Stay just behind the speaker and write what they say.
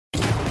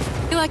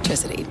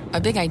Electricity,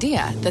 a big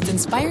idea that's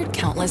inspired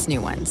countless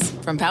new ones.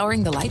 From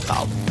powering the light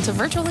bulb to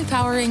virtually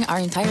powering our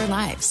entire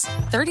lives.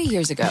 30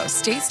 years ago,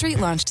 State Street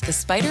launched the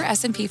Spider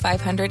S&P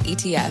 500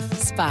 ETF,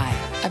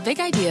 SPY. A big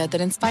idea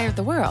that inspired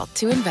the world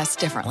to invest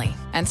differently.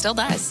 And still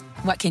does.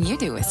 What can you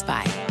do with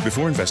SPY?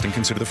 Before investing,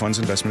 consider the fund's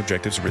investment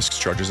objectives, risks,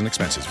 charges, and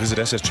expenses. Visit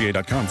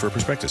ssga.com for a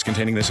prospectus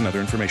containing this and other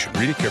information.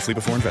 Read it carefully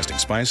before investing.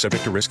 SPY is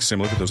subject to risks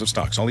similar to those of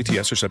stocks. All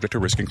ETFs are subject to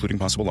risk, including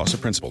possible loss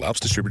of principal. Alps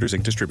Distributors,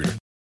 Inc. Distributor.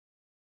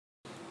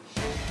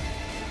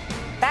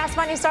 Fast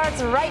Money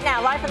starts right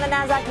now, live from the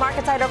NASDAQ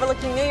market site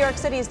overlooking New York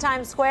City's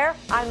Times Square.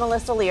 I'm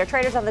Melissa Lee. Our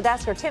traders on the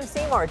desk are Tim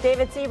Seymour,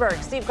 David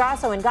Seaberg, Steve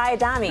Grasso, and Guy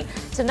Adami.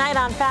 Tonight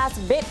on Fast,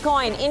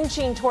 Bitcoin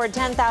inching toward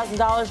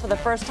 $10,000 for the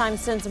first time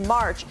since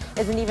March.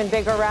 Is an even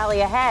bigger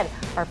rally ahead.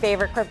 Our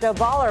favorite crypto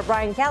baller,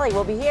 Brian Kelly,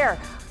 will be here.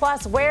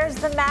 Plus, where's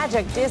the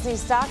magic? Disney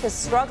stock is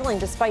struggling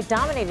despite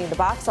dominating the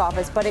box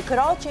office, but it could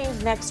all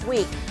change next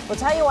week. We'll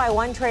tell you why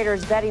one trader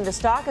is betting the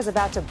stock is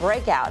about to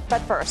break out.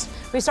 But first,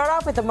 we start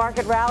off with the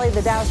market rally.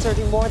 The Dow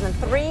surging more than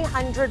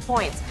 300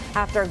 points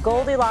after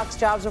Goldilocks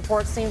jobs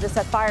reports seemed to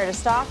set fire to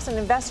stocks, and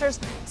investors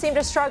seem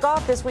to shrug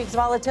off this week's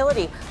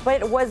volatility.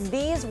 But it was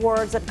these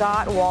words that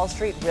got Wall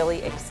Street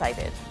really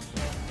excited.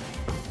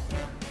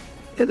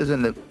 It is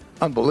an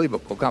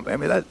unbelievable company. I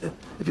mean,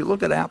 if you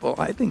look at Apple,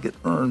 I think it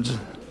earns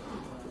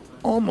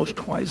almost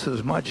twice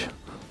as much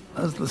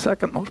as the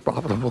second most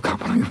profitable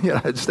company in the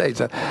United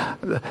States.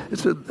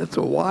 It's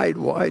a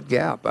wide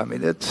gap. I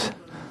mean, it's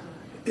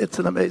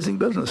an amazing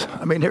business.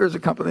 I mean, here's a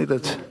company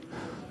that's,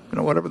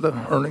 whatever the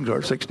earnings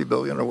are, $60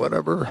 billion or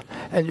whatever,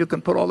 and you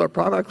can put all their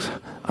products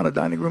on a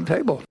dining room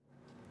table.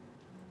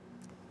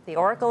 The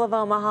Oracle of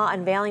Omaha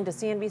unveiling to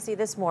CNBC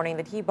this morning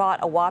that he bought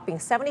a whopping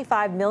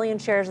 75 million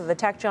shares of the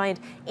tech giant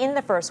in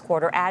the first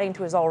quarter, adding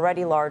to his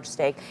already large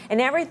stake.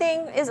 And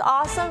everything is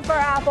awesome for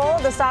Apple.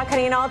 The stock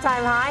hitting an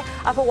all-time high,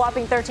 up a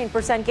whopping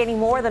 13%, gaining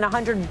more than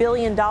 $100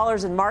 billion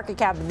in market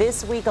cap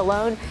this week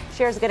alone.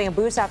 Shares getting a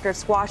boost after it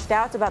squashed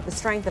doubts about the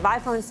strength of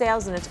iPhone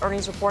sales in its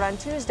earnings report on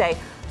Tuesday.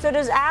 So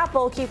does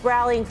Apple keep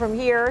rallying from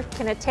here?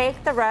 Can it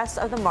take the rest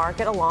of the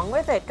market along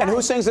with it? And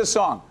who sings this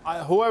song?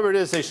 Whoever it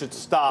is, they should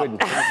stop.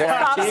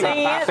 Stop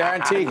singing it. Sarah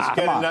and Tegan.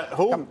 Come on.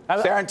 Who?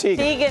 Sarah and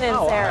Tegan. Tegan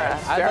and Sarah.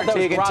 Sarah and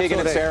Tegan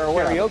and Sarah.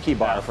 Karaoke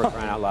bar for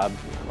crying out loud.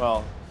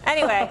 Well.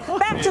 Anyway,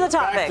 back to the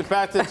topic.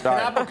 Can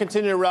Apple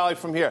continue to rally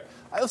from here?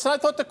 Listen, I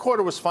thought the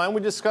quarter was fine.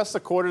 We discussed the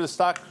quarter. The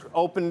stock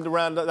opened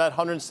around that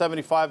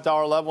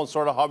 $175 level and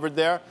sort of hovered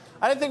there.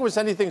 I didn't think it was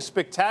anything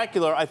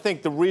spectacular. I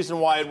think the reason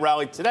why it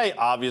rallied today,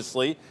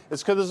 obviously,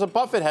 is because there's a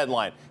Buffett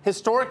headline.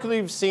 Historically,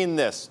 we've seen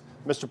this.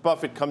 Mr.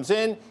 Buffett comes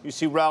in, you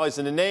see rallies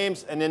in the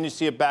names, and then you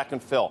see it back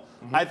and fill.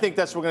 Mm-hmm. I think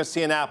that's what we're going to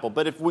see in Apple.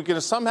 But if we're going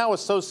to somehow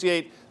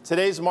associate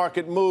today's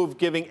market move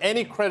giving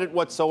any credit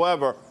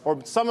whatsoever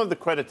or some of the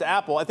credit to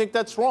Apple, I think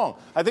that's wrong.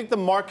 I think the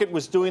market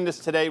was doing this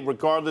today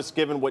regardless,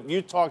 given what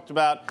you talked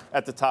about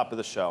at the top of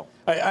the show.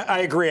 I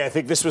agree. I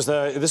think this was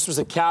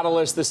a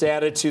catalyst. This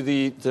added to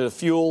the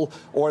fuel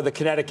or the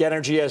kinetic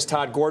energy, as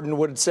Todd Gordon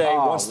would say.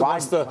 Once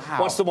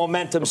the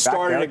momentum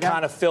started, it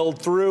kind of filled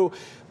through.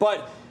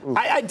 But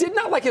I did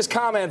not like his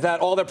comment that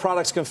all their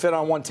products can fit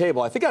on one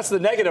table. I think that's the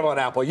negative on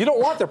Apple. You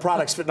don't want their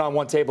products fitting on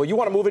one table. You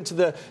want to move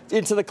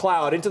into the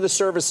cloud, into the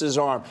services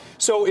arm.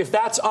 So if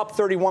that's up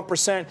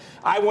 31%,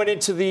 I went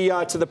into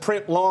the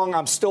print long.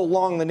 I'm still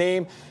long the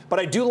name, but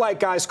I do like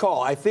Guy's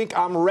call. I think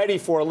I'm ready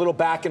for a little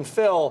back and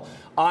fill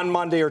on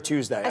Monday or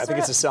Tuesday. I think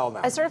it's a sell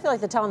now. I sort of feel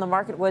like the tone in the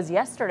market was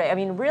yesterday. I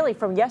mean, really,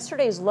 from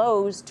yesterday's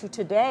lows to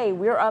today,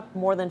 we're up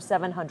more than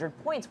 700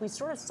 points. We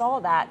sort of saw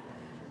that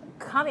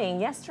coming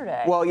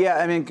yesterday. Well, yeah,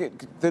 I mean,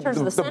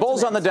 the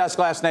bulls on the desk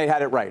last night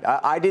had it right.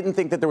 I didn't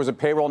think that there was a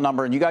payroll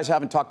number, and you guys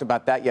haven't talked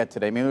about that yet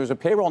today. I mean, there was a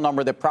payroll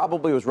number that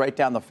probably was right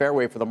down the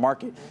fairway for the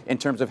market in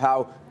terms of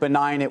how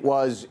benign it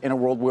was in a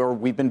world where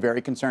we've been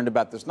very concerned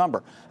about this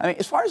number. I mean,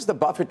 as far as the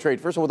Buffett trade,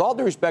 first of all, with all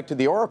due respect to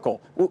the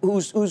Oracle,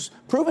 who's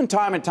proven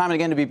time and time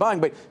again to be buying,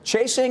 but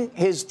chasing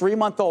his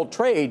 3-month-old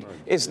trade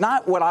is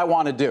not what I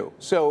want to do.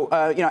 So,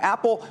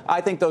 Apple,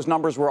 I think those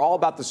numbers were all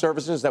about the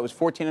services. That was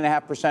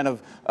 14.5%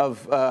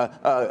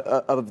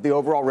 of the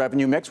overall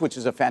revenue mix, which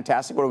is a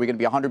fantastic. What are we going to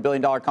be, a $100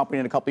 billion company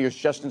in a couple of years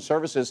just in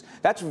services?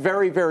 That's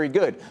very, very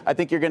good. I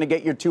think you're going to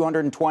get your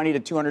 220 to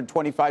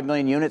 225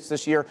 million units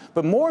this year.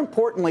 But more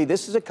importantly,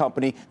 this is a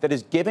company that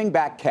is giving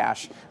back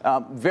cash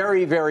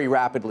very, very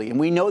rapidly. And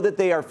we know that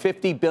they are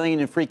 $50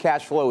 billion in free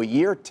cash flow a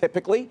year,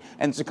 typically.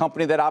 And it's a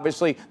company that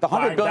obviously the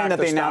 $100 billion that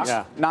they announced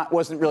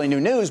wasn't really new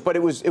news, but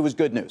it was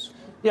good news.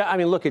 Yeah, I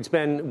mean, look, it's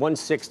been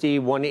 160,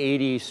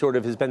 180 sort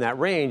of has been that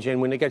range. And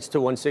when it gets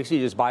to 160,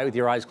 you just buy it with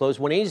your eyes closed.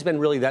 180 has been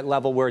really that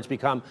level where it's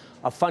become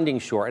a funding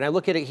short. And I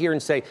look at it here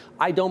and say,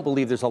 I don't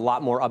believe there's a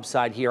lot more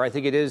upside here. I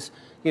think it is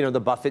the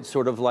Buffett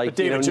sort of like. But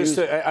David,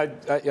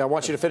 I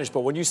want you to finish.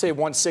 But when you say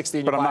 160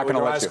 and you buy with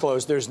your eyes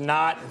closed, there's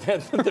not.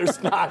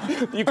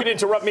 You can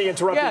interrupt me. You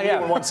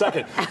in 1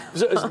 second.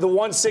 The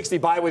 160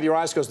 buy with your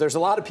eyes closed. There's a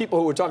lot of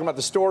people who are talking about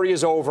the story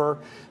is over.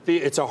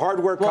 It's a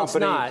hardware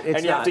company,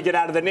 and you have to get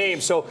out of the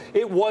name. So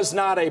it was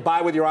not a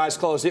buy with your eyes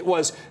closed. It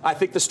was. I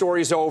think the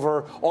story's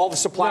over. All the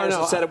suppliers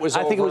have said it was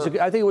over. I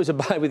think it was a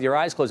buy with your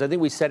eyes closed. I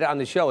think we said it on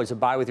the show. It's a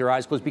buy with your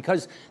eyes closed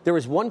because there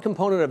is one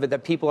component of it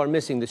that people are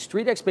missing. The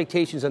street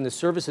expectations on the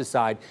services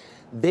side,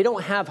 they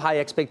don't have high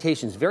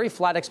expectations, very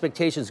flat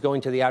expectations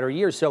going to the outer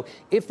years. So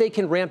if they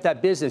can ramp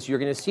that business, you're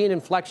going to see an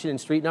inflection in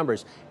street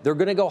numbers. They're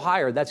going to go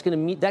higher. That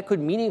could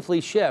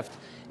meaningfully shift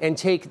and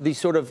take the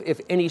sort of,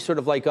 if any sort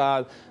of like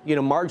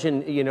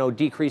margin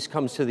decrease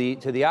comes to the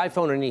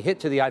iPhone or any hit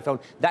to the iPhone,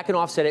 that can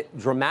offset it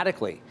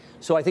dramatically.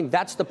 So I think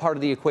that's the part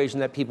of the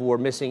equation that people were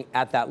missing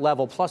at that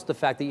level, plus the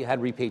fact that you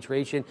had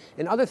repatriation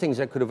and other things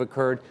that could have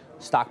occurred,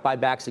 stock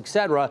buybacks, et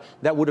cetera,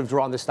 that would have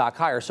drawn the stock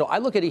higher. So I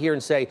look at it here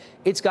and say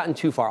it's gotten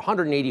too far,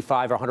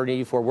 185 or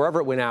 184, wherever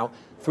it went out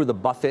through the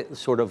Buffett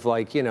sort of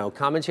like,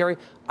 commentary.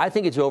 I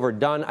think it's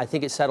overdone. I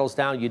think it settles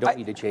down. You don't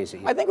need to chase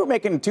it yet. I think we're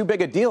making too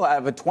big a deal out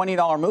of a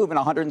 $20 move in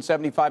a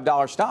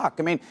 $175 stock.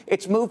 I mean,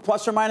 it's moved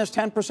plus or minus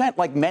 10%,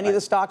 like many of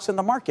the stocks in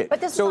the market.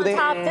 But this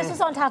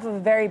is on top of a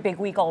very big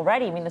week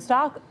already. I mean, the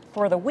stock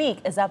for the week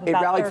is up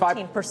about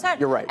 13%.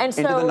 You're right. And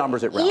into the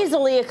numbers it rallied.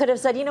 Easily it could have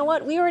said, you know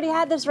what, we already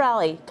had this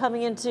rally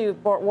coming into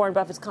Warren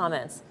Buffett's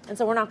comments, and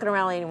so we're not going to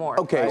rally anymore.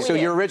 Okay, so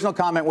your original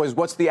comment was,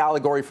 what's the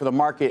allegory for the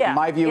market? Yeah,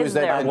 my view is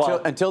that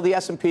until the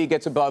S&P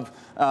gets above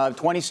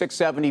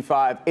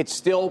 2675, it's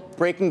still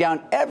breaking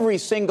down every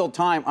single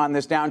time on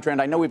this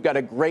downtrend. I know we've got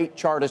a great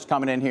chartist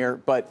coming in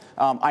here, but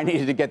I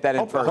needed to get that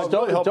in first.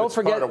 Don't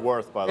forget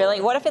Worth, by the way.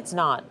 Really? What if it's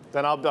not?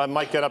 Then I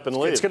might get up and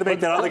leave. It's going to make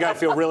that other guy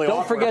feel really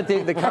Don't forget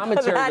the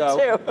commentary,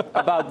 though, too.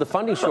 about the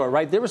funding short,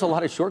 right? There was a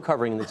lot of short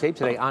covering in the tape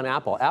today on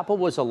Apple. Apple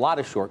was a lot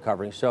of short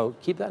covering, so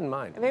keep that in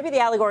mind. Maybe the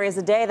allegory is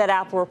the day that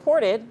Apple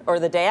reported, or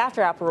the day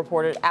after Apple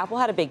reported, Apple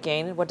had a big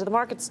gain. What did the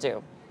markets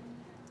do?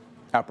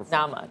 Outperformed.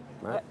 Not much.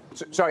 Right.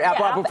 Sorry,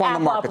 Apple outperformed the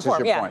markets is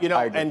your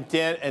point.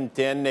 And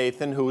Dan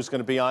Nathan, who is going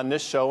to be on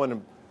this show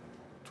in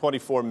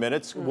 24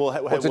 minutes,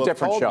 it's a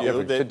different show.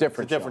 It's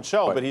a different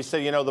show. But he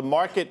said, the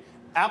market,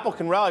 Apple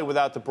can rally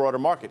without the broader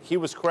market. He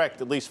was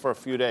correct, at least for a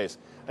few days.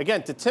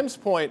 Again, to Tim's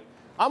point,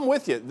 I'm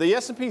with you. The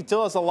S&P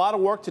still has a lot of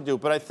work to do,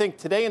 but I think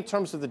today, in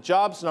terms of the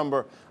jobs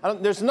number,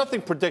 there's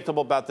nothing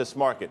predictable about this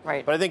market.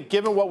 Right. But I think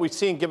given what we've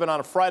seen, given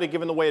on a Friday,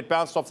 given the way it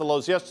bounced off the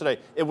lows yesterday,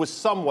 it was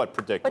somewhat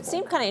predictable. What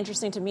seemed kind of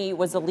interesting to me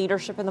was the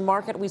leadership in the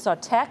market. We saw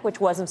tech, which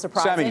wasn't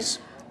surprising. Semis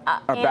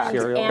are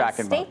back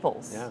in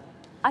staples. Yeah.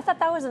 I thought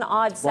that was an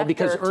odd sector.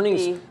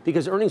 Well,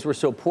 because earnings were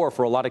so poor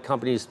for a lot of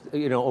companies,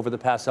 over the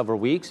past several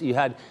weeks, you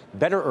had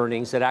better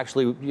earnings that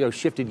actually,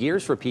 shifted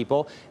gears for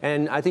people,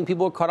 and I think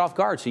people were caught off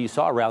guard. So you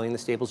saw a rally in the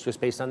staples just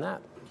based on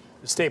that.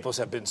 The staples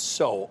have been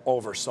so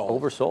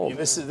oversold. I mean,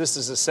 this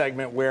is a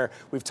segment where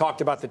we've talked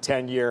about the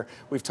 10-year,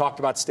 we've talked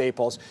about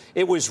staples.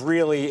 It was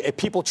really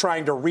people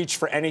trying to reach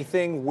for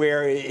anything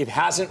where it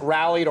hasn't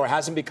rallied or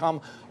hasn't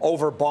become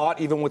overbought,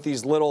 even with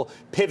these little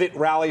pivot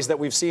rallies that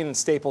we've seen, and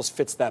staples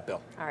fits that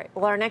bill. All right.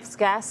 Well, our next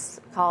guest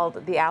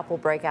called the Apple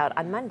breakout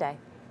on Monday.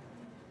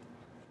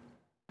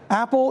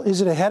 Apple, is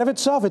it ahead of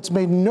itself? It's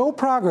made no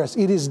progress.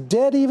 It is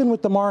dead even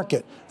with the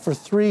market for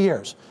 3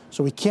 years.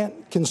 So we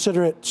can't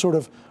consider it sort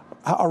of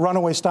a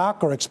runaway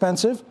stock or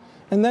expensive.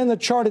 And then the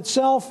chart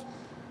itself,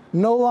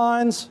 no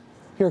lines.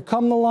 Here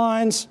come the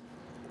lines.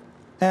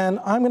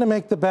 And I'm going to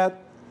make the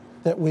bet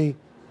that we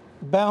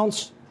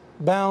bounce,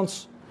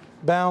 bounce,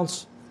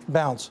 bounce,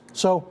 bounce.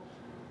 So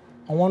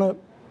I want to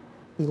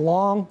be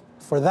long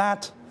for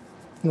that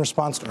in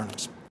response to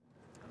earnings.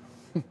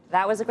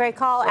 That was a great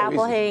call.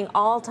 Apple hitting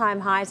all-time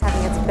highs,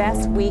 having its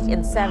best week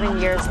in 7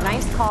 years.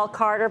 Nice call,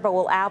 Carter, but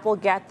will Apple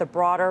get the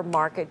broader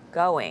market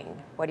going?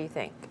 What do you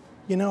think?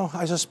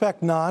 I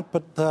suspect not,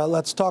 but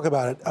let's talk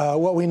about it.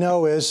 What we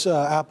know is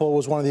Apple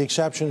was one of the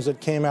exceptions that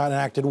came out and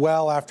acted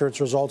well after its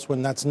results,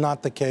 when that's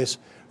not the case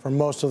for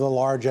most of the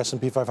large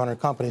S&P 500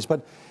 companies.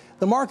 But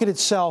the market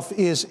itself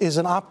is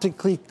an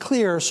optically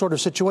clear sort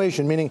of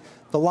situation, meaning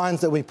the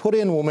lines that we put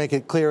in will make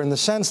it clear in the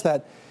sense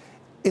that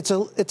it's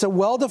a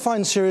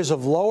well-defined series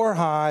of lower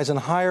highs and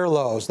higher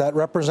lows that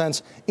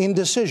represents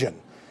indecision.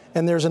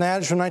 And there's an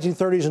adage from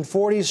 1930s and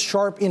 40s,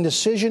 sharp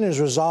indecision is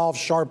resolved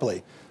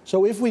sharply.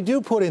 So if we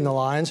do put in the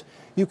lines,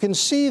 you can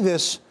see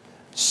this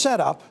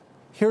setup.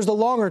 Here's the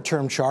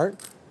longer-term chart,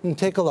 and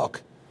take a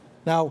look.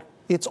 Now,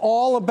 it's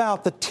all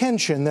about the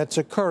tension that's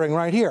occurring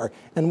right here.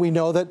 And we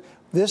know that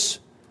this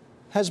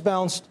has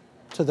bounced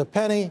to the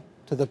penny,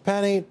 to the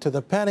penny, to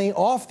the penny,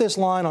 off this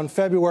line on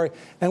February,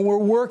 and we're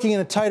working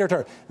in a tighter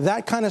chart.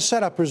 That kind of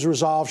setup is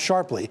resolved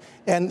sharply.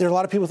 And there are a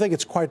lot of people think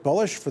it's quite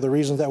bullish for the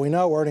reasons that we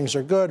know. Earnings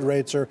are good,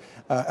 rates are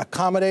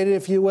accommodated,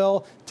 if you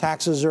will,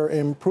 taxes are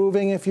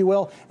improving, if you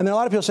will. And there are a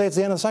lot of people say it's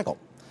the end of the cycle.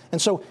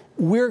 And so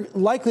we're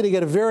likely to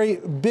get a very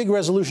big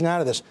resolution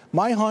out of this.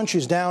 My hunch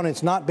is down.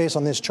 It's not based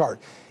on this chart.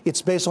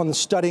 It's based on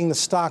studying the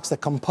stocks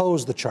that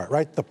compose the chart,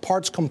 right? The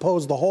parts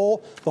compose the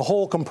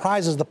whole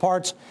comprises the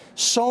parts.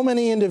 So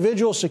many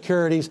individual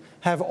securities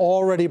have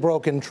already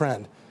broken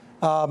trend.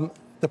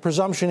 The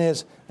presumption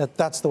is that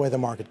that's the way the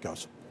market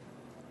goes.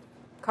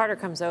 Carter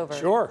comes over.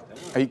 Sure.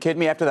 Are you kidding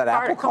me after that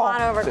Carter, Apple call?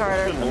 come on over,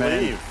 Carter.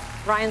 Believe.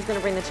 Ryan's going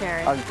to bring the chair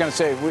in. I was going to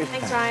say,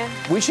 Thanks, Ryan.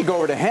 We should go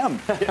over to him.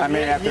 I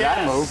mean, after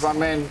that move, I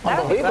mean,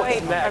 That would be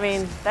unbelievable. great. I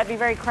mean, that'd be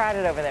very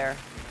crowded over there.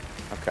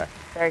 Okay.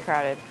 Very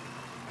crowded.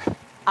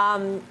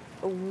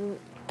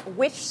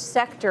 Which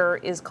sector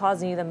is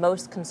causing you the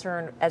most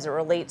concern as it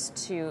relates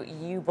to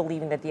you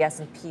believing that the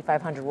S&P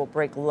 500 will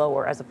break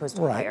lower as opposed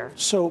to higher?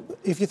 So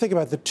if you think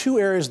about the two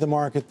areas of the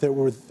market that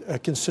were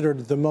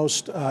considered the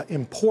most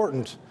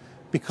important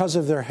because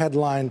of their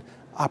headline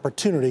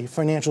opportunity,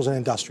 financials and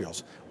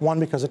industrials. One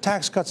because of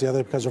tax cuts, the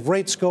other because of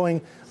rates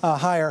going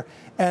higher.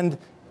 And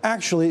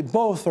actually,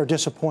 both are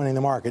disappointing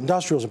the market.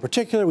 Industrials in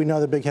particular, we know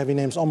the big heavy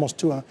names almost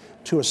to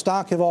a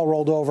stock have all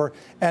rolled over.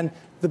 And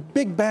the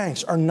big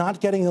banks are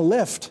not getting a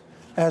lift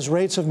as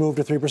rates have moved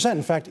to 3%.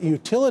 In fact,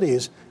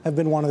 utilities have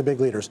been one of the big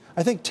leaders.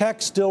 I think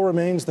tech still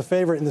remains the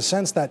favorite in the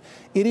sense that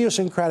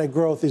idiosyncratic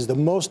growth is the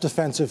most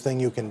defensive thing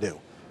you can do.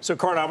 So,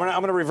 Carter, I'm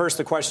going to reverse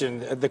the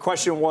question. The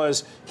question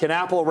was, can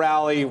Apple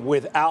rally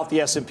without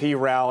the S&P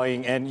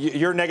rallying? And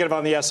you're negative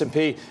on the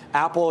S&P.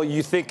 Apple,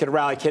 you think, can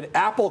rally. Can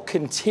Apple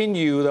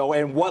continue, though,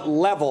 and what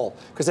level?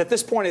 Because at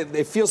this point,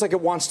 it feels like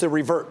it wants to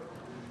revert.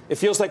 It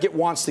feels like it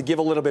wants to give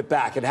a little bit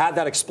back. It had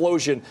that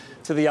explosion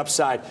to the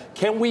upside.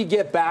 Can we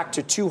get back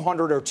to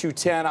 200 or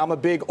 210? I'm a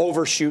big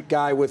overshoot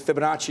guy with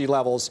Fibonacci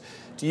levels.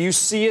 Do you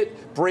see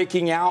it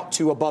breaking out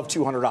to above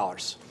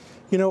 $200?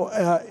 You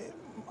know,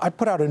 I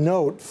put out a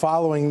note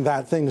following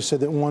that thing that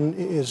said that one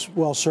is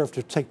well served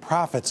to take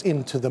profits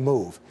into the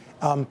move.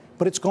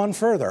 But it's gone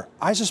further.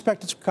 I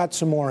suspect it's got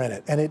some more in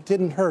it. And it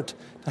didn't hurt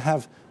to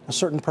have a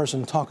certain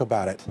person talk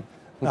about it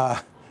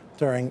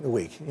during the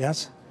week.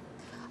 Yes?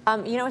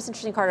 You know what's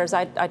interesting, Carter, is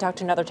I talked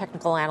to another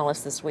technical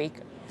analyst this week.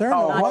 I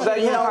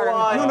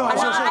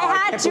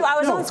had to. I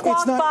was on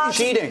Squawk Box.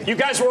 Cheating. You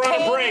guys were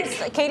on a break.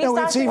 Katie's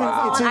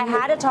I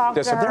had to talk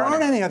to her. There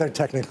aren't any other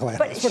technical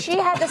analysts. But she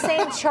had the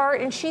same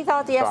chart, and she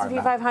thought the S&P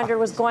 500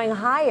 was going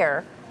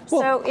higher.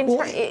 Are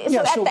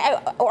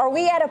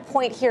we at a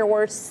point here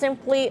where it's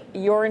simply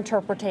your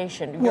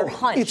interpretation, your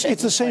hunch?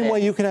 It's the same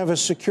way you can have a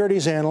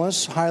securities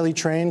analyst, highly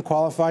trained,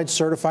 qualified,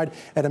 certified,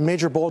 at a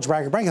major bulge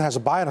bracket bank that has a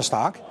buy on a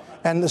stock,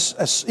 and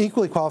this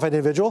equally qualified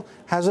individual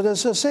has it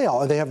as a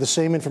sale. They have the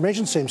same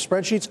information, same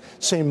spreadsheets,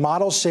 same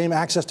models, same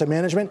access to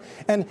management,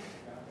 and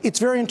it's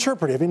very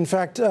interpretive. In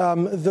fact,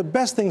 the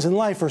best things in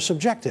life are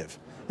subjective.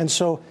 And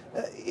so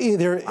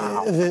either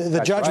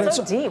the judgments...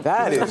 So deep.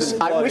 That is...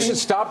 we should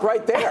stop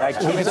right there.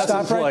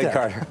 Stop right there.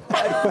 Carter.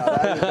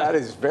 That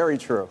is very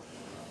true.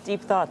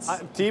 Deep thoughts.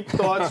 Deep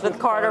thoughts with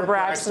Carter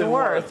Braxton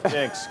Worth.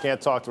 Jinx,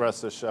 can't talk the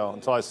rest of the show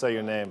until I say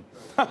your name.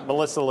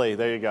 Melissa Lee,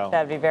 there you go.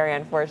 That'd be very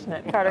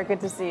unfortunate. Carter, good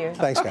to see you.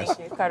 Thanks, guys.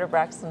 Thank you. Carter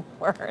Braxton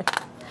Worth.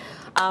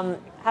 How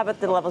about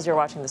the levels you're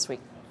watching this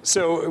week?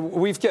 So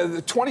we've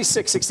got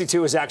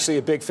 2662 is actually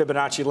a big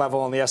Fibonacci level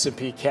on the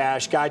S&P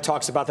cash. Guy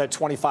talks about that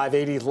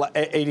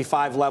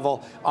 2585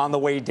 level on the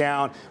way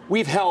down.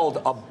 We've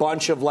held a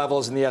bunch of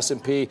levels in the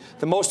S&P.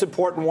 The most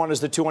important one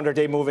is the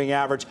 200-day moving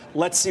average.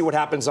 Let's see what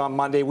happens on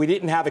Monday. We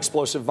didn't have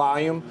explosive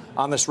volume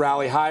on this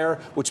rally higher,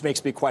 which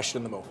makes me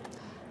question the move.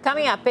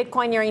 Coming up,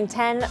 Bitcoin nearing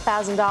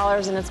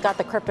 $10,000, and it's got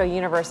the crypto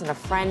universe in a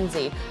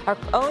frenzy. Our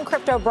own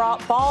crypto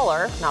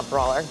baller,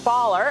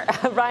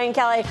 Ryan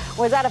Kelly,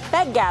 was at a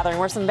Fed gathering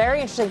where some very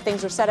interesting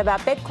things were said about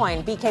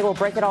Bitcoin. BK will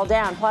break it all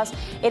down. Plus,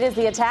 it is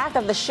the attack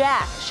of the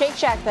Shake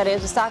Shack, that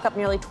is, a stock up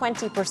nearly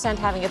 20%,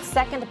 having its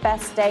second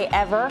best day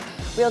ever.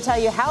 We'll tell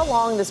you how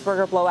long this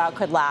burger blowout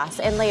could last.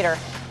 And later,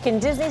 can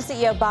Disney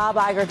CEO Bob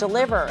Iger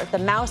deliver? The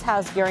Mouse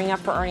House gearing up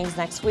for earnings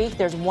next week.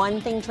 There's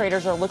one thing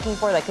traders are looking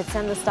for that could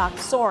send the stock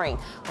soaring.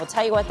 We'll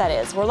tell you what that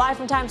is. We're live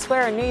from Times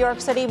Square in New York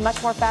City.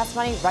 Much more Fast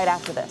Money right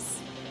after this.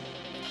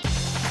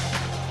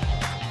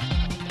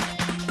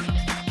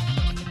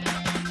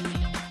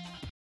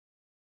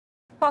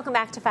 Welcome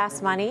back to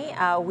Fast Money.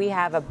 We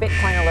have a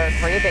Bitcoin alert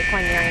for you.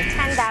 Bitcoin nearing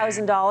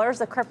 $10,000.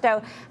 The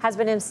crypto has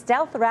been in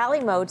stealth rally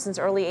mode since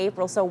early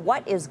April. So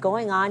what is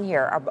going on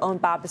here? Our own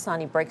Bob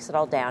Bassani breaks it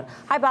all down.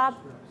 Hi, Bob.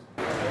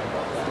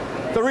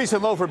 The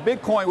recent low for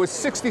Bitcoin was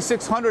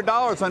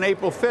 $6,600 on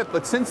April 5th,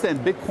 but since then,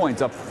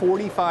 Bitcoin's up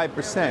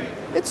 45%.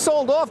 It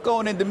sold off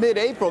going into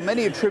mid-April.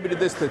 Many attributed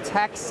this to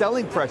tax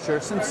selling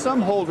pressure, since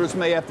some holders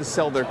may have to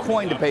sell their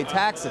coin to pay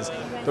taxes.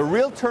 The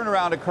real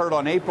turnaround occurred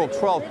on April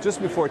 12th, just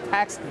before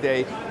tax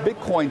day.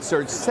 Bitcoin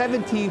surged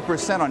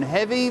 17% on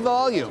heavy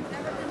volume.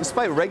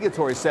 Despite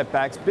regulatory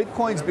setbacks,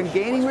 Bitcoin's been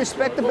gaining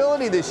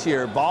respectability this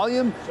year.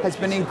 Volume has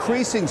been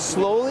increasing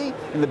slowly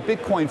in the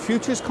Bitcoin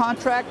futures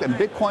contract, and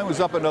Bitcoin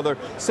was up another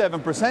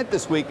 7%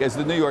 this week as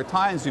the New York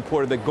Times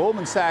reported that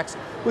Goldman Sachs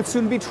would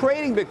soon be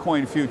trading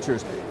Bitcoin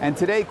futures. And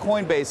today,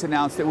 Coinbase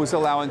announced it was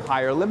allowing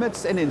higher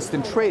limits and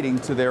instant trading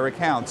to their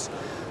accounts.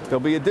 There'll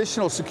be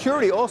additional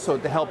security also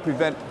to help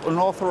prevent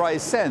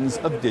unauthorized sends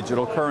of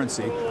digital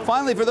currency.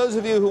 Finally, for those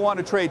of you who want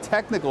to trade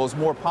technicals,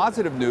 more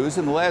positive news.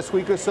 In the last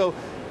week or so,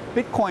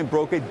 Bitcoin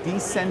broke a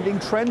descending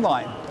trend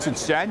line.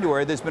 Since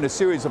January, there's been a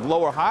series of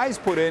lower highs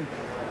put in.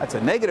 That's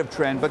a negative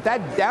trend, but that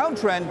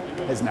downtrend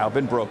has now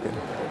been broken.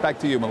 Back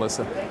to you,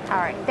 Melissa. All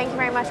right. Thank you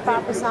very much,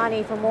 Bob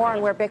Pisani. For more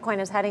on where Bitcoin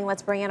is heading,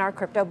 let's bring in our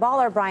crypto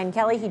baller, Brian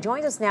Kelly. He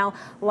joins us now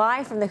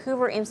live from the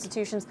Hoover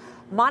Institution's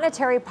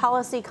Monetary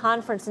Policy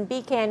Conference. And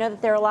BK, I know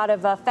that there are a lot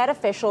of Fed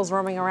officials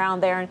roaming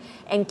around there.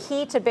 And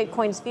key to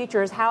Bitcoin's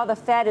future is how the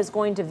Fed is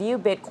going to view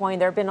Bitcoin.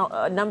 There have been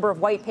a number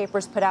of white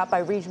papers put out by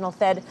regional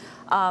Fed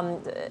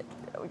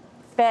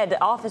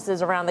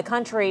offices around the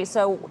country.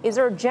 So is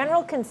there a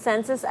general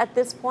consensus at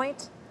this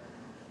point?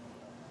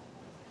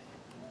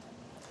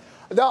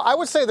 No, I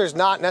would say there's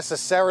not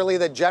necessarily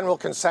the general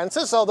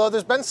consensus, although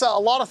there's been a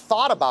lot of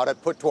thought about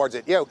it put towards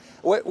it. You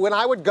know, when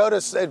I would go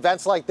to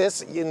events like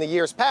this in the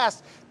years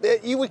past,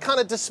 you would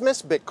kind of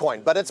dismiss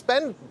Bitcoin, but it's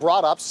been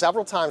brought up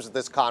several times at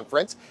this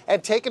conference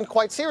and taken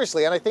quite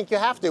seriously. And I think you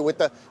have to, with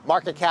the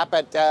market cap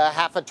at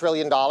 $500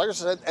 billion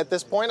at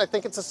this point. I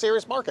think it's a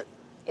serious market.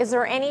 Is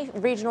there any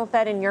regional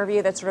Fed, in your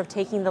view, that's sort of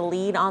taking the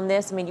lead on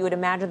this? I mean, you would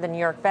imagine the New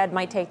York Fed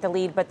might take the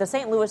lead, but the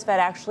St. Louis Fed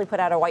actually put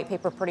out a white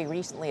paper pretty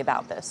recently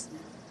about this.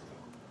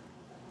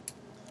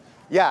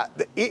 Yeah,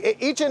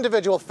 each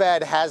individual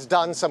Fed has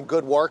done some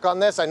good work on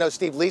this. I know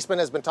Steve Leisman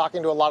has been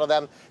talking to a lot of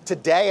them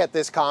today at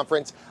this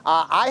conference.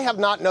 I have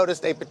not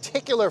noticed a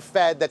particular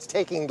Fed that's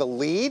taking the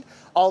lead,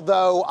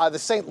 although the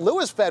St.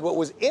 Louis Fed, what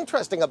was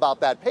interesting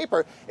about that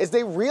paper is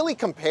they really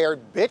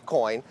compared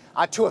Bitcoin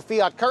to a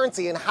fiat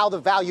currency and how the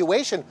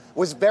valuation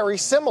was very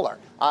similar.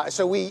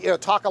 So we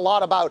talk a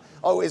lot about,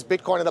 is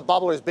Bitcoin in a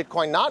bubble or is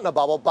Bitcoin not in a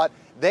bubble? But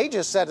they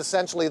just said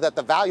essentially that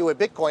the value of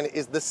Bitcoin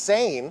is the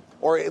same,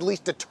 or at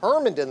least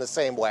determined in the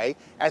same way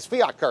as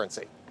fiat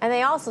currency. And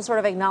they also sort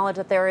of acknowledge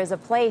that there is a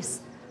place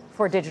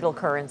for digital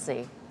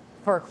currency,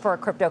 for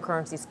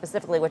cryptocurrency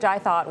specifically, which I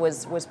thought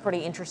was pretty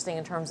interesting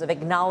in terms of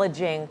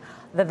acknowledging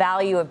the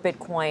value of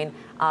Bitcoin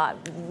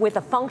with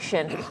a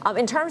function.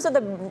 In terms of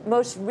the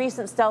most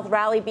recent stealth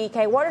rally,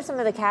 BK, what are some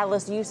of the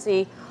catalysts you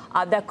see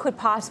that could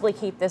possibly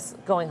keep this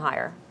going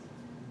higher?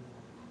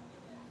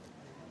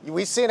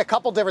 We've seen a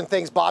couple different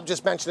things. Bob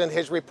just mentioned in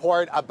his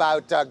report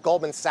about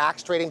Goldman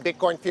Sachs trading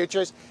Bitcoin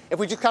futures. If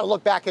we just kind of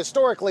look back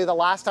historically, the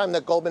last time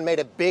that Goldman made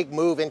a big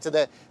move into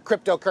the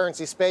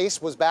cryptocurrency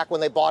space was back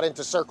when they bought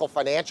into Circle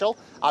Financial.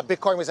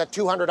 Bitcoin was at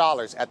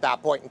 $200 at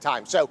that point in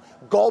time. So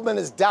Goldman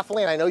is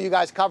definitely, and I know you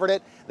guys covered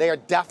it, they are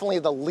definitely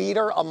the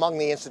leader among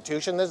the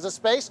institutions in this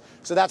space.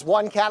 So that's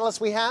one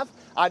catalyst we have.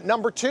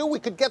 Number two, we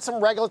could get some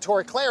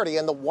regulatory clarity.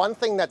 And the one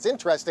thing that's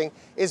interesting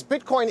is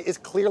Bitcoin is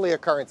clearly a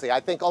currency.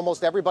 I think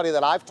almost everybody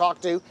that I've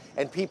talked to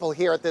and people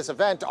here at this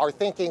event are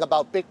thinking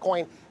about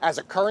Bitcoin as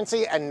a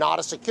currency and not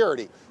a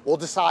security. We'll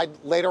decide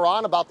later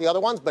on about the other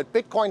ones, but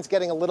Bitcoin's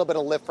getting a little bit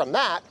of lift from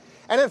that.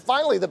 And then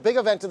finally, the big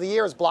event of the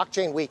year is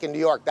Blockchain Week in New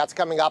York. That's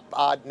coming up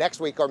next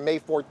week, or May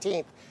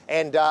 14th.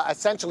 And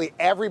essentially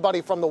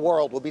everybody from the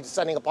world will be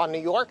descending upon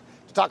New York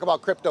to talk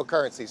about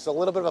cryptocurrency. So a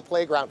little bit of a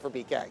playground for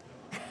BK.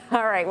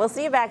 All right, we'll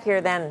see you back here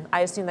then.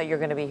 I assume that you're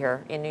going to be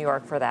here in New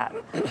York for that.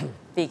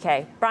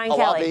 BK. Brian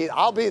Kelly.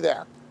 I'll be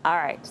there. All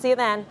right, see you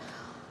then.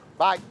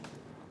 Bye.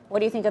 What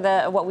do you think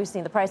of what we've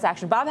seen, the price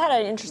action? Bob had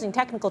an interesting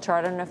technical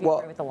chart. I don't know if you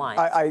agree with the line.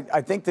 I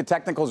think the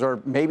technicals are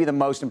maybe the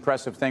most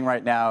impressive thing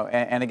right now.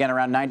 And again,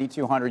 around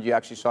 9,200, you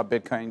actually saw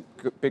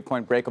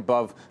Bitcoin break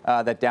above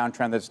that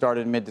downtrend that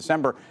started in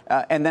mid-December.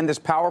 And then this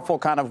powerful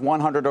kind of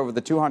 100 over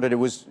the 200, it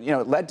was, it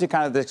led to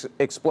kind of this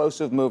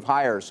explosive move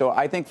higher. So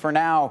I think for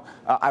now,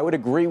 I would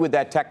agree with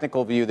that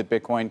technical view that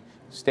Bitcoin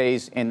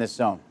stays in this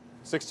zone.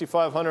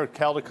 6,500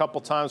 held a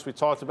couple times. We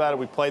talked about it.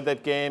 We played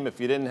that game.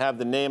 If you didn't have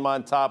the name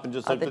on top and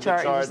just looked at the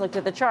chart. You just looked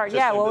at the chart.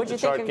 Yeah, what would you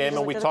think if you game,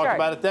 and we talked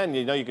about it then.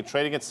 You could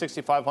trade against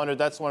 6,500.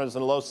 That's when it was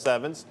in the low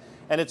sevens.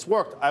 And it's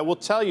worked. I will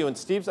tell you, and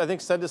Steve, I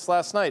think, said this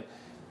last night,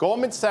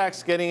 Goldman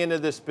Sachs getting into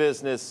this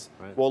business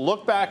will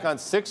look back on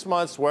 6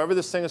 months, wherever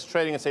this thing is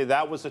trading, and say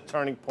that was a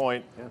turning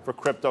point for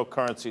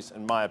cryptocurrencies,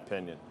 in my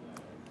opinion.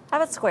 How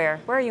about Square?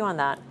 Where are you on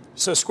that?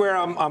 So Square,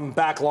 I'm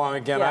back long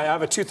again. Yeah. I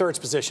have a 2/3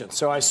 position.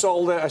 So I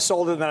sold it,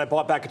 and then I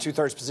bought back a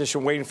 2/3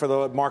 position, waiting for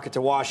the market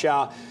to wash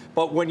out.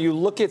 But when you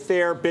look at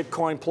their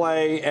Bitcoin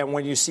play, and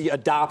when you see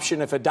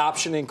adoption, if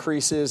adoption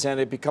increases and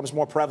it becomes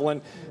more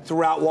prevalent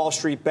throughout Wall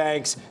Street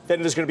banks,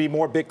 then there's going to be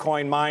more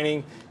Bitcoin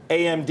mining.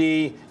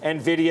 AMD,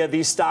 NVIDIA,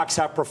 these stocks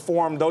have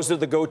performed. Those are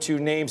the go-to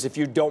names if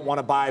you don't want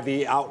to buy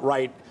the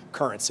outright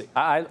currency.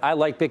 I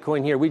like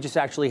Bitcoin here. We just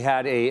actually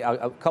had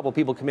a couple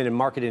people come in and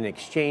market an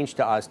exchange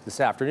to us this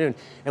afternoon,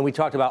 and we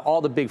talked about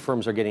all the big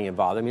firms are getting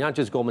involved. I mean, not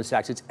just Goldman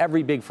Sachs, it's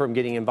every big firm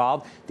getting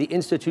involved. The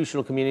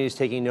institutional community is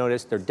taking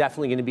notice. They're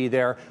definitely going to be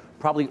there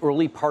probably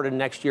early part of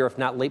next year, if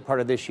not late part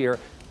of this year.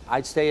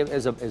 I'd stay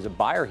as a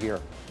buyer here.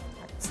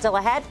 Still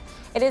ahead,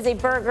 it is a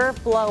burger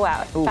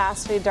blowout. Ooh.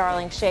 Fast food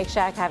darling Shake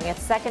Shack having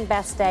its second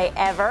best day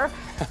ever.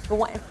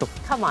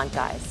 Come on,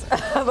 guys.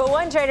 But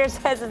one trader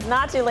says it's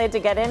not too late to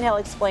get in. He'll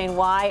explain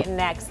why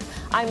next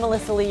I'm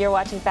Melissa Lee. You're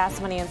watching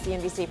Fast Money on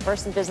CNBC,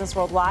 first in business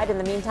worldwide. In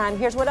the meantime,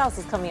 here's what else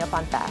is coming up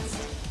on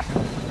Fast.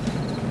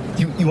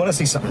 You want to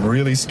see something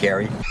really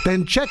scary?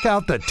 Then check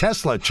out the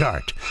Tesla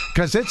chart,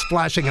 because it's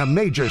flashing a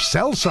major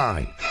sell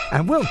sign,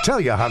 and we'll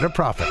tell you how to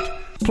profit.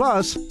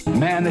 Plus,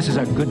 man, this is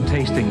a good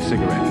tasting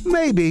cigarette.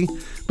 Maybe,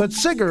 but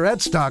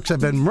cigarette stocks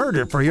have been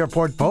murder for your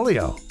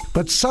portfolio.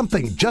 But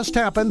something just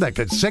happened that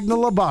could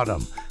signal a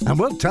bottom, and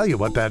we'll tell you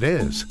what that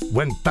is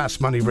when Fast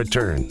Money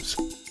returns.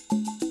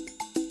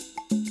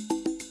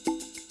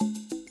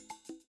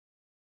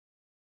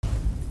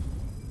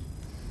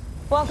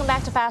 Welcome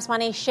back to Fast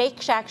Money. Shake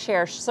Shack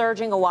shares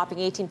surging a whopping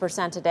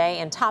 18% today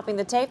and topping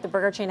the tape. The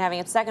burger chain having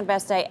its second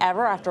best day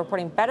ever after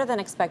reporting better than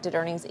expected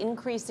earnings,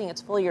 increasing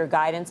its full year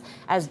guidance.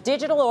 As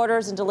digital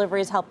orders and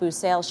deliveries help boost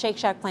sales, Shake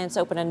Shack plans to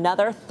open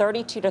another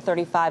 32 to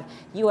 35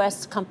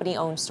 U.S.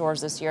 company-owned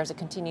stores this year as it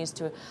continues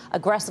to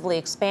aggressively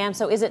expand.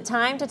 So is it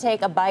time to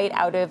take a bite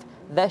out of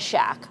the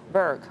Shack?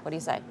 Berg, what do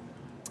you say?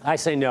 I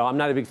say no. I'm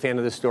not a big fan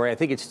of this story. I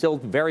think it's still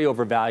very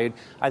overvalued.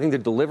 I think the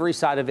delivery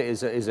side of it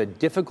is a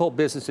difficult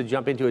business to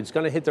jump into. It's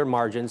going to hit their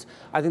margins.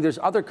 I think there's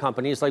other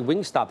companies like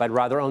Wingstop I'd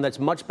rather own that's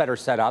much better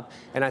set up,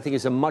 and I think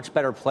it's a much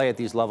better play at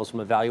these levels from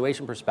a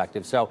valuation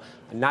perspective. So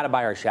not a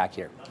buyer Shack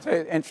here.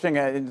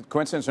 Interesting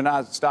coincidence or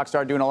not, stock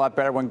started doing a lot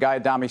better when Guy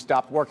Adami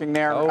stopped working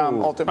there.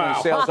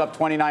 Ultimately, sales up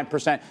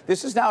 29%.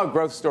 This is now a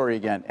growth story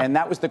again, and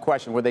that was the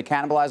question. Were they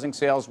cannibalizing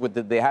sales?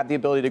 Did they have the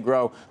ability to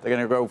grow? They're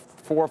going to grow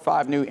 4 or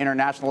 5 new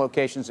international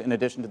locations in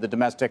addition to the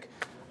domestic.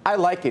 I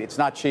like it. It's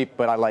not cheap,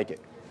 but I like it.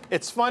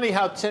 It's funny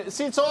how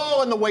it's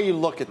all in the way you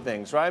look at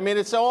things, right? I mean,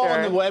 it's all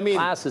in the way. I mean,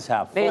 classes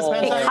have full.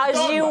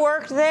 Because you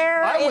worked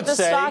there, the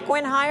stock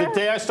went higher. The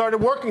day I started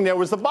working there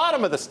was the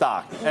bottom of the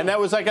stock, and that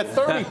was like a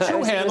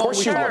 32 handle. We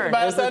talked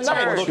about it that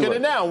night. Look at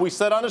it now. We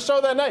said on the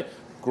show that night.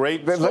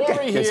 Great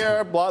story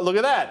here. Look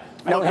at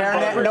that. No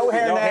hairnet. No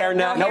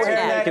hairnet.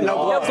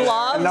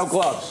 No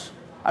gloves.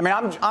 I mean,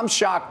 I'm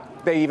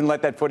shocked they even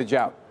let that footage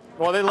out.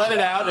 Well, they let it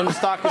out, and the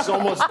stock has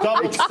almost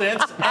doubled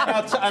since.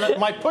 And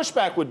my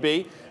pushback would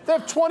be they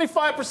have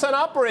 25%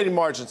 operating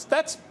margins.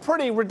 That's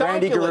pretty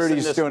ridiculous. Randy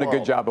Garudi's doing a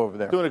good job over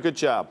there. Doing a good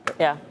job.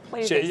 Yeah.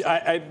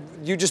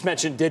 You just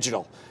mentioned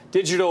digital.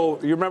 Digital,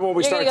 you remember when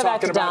we started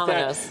talking about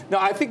that? No,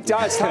 I think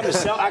it's time to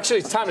sell. Actually,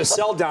 it's time to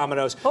sell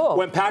Domino's.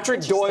 When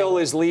Patrick Doyle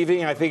is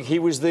leaving, I think he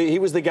was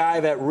the guy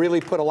that really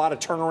put a lot of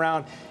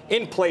turnaround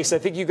in place. I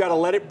think you got to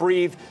let it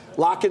breathe,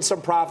 lock in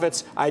some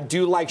profits. I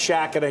do like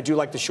Shack, and I do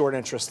like the short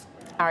interest.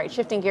 All right,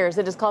 shifting gears.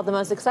 It is called the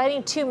most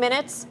exciting 2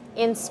 minutes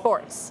in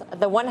sports.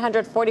 The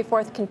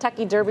 144th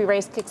Kentucky Derby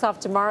race kicks off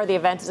tomorrow. The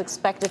event is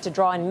expected to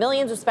draw in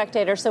millions of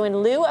spectators. So in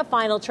lieu of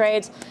final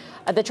trades,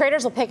 the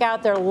traders will pick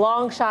out their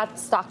long shot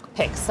stock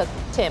picks. So,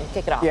 Tim,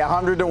 kick it off. Yeah,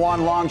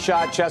 100-1 long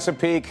shot,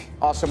 Chesapeake.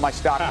 Also my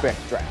stock pick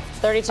draft.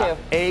 32.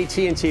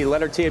 AT&T.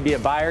 Letter T would be a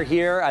buyer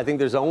here. I think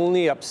there's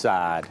only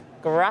upside.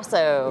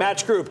 Grasso.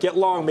 Match group. Get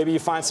long. Maybe you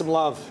find some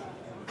love.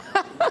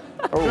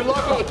 Good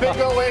luck with the Big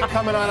 08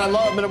 coming on. I'm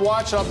going to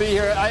watch. I'll be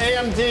here. At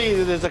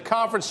AMD, there's a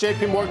conference,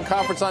 JP Morgan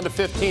conference on the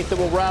 15th that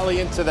will rally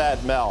into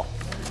that, Mel.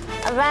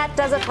 That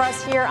does it for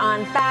us here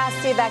on Fast.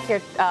 See you back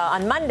here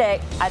on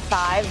Monday at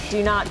 5.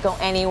 Do not go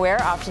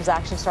anywhere. Options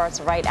action starts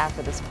right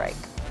after this break.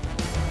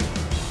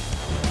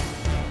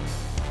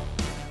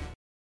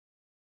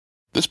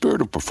 The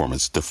spirit of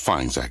performance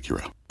defines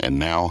Acura, and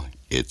now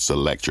it's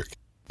electric.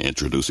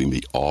 Introducing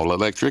the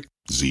all-electric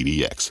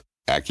ZDX,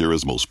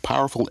 Acura's most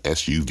powerful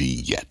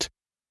SUV yet.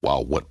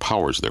 While what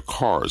powers their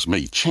cars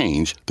may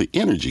change, the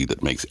energy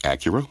that makes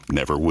Acura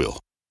never will.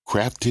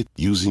 Crafted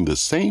using the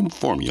same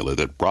formula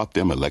that brought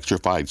them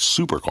electrified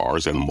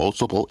supercars and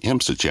multiple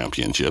IMSA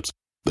championships,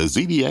 the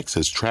ZDX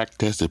has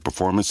track-tested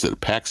performance that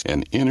packs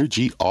an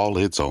energy all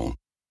its own.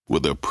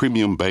 With a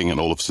premium Bang &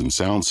 Olufsen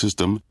sound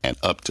system and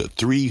up to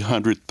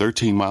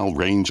 313-mile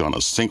range on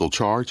a single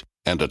charge,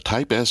 and a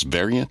Type S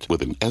variant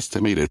with an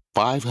estimated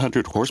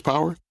 500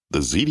 horsepower, the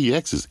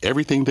ZDX is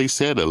everything they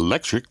said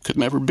electric could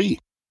never be.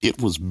 It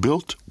was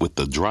built with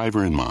the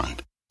driver in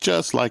mind,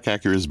 just like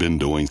Acura's been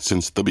doing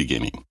since the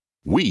beginning.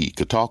 We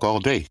could talk all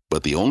day,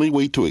 but the only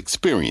way to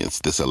experience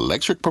this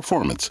electric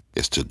performance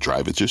is to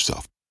drive it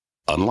yourself.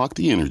 Unlock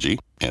the energy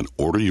and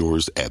order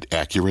yours at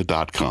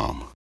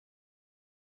Acura.com.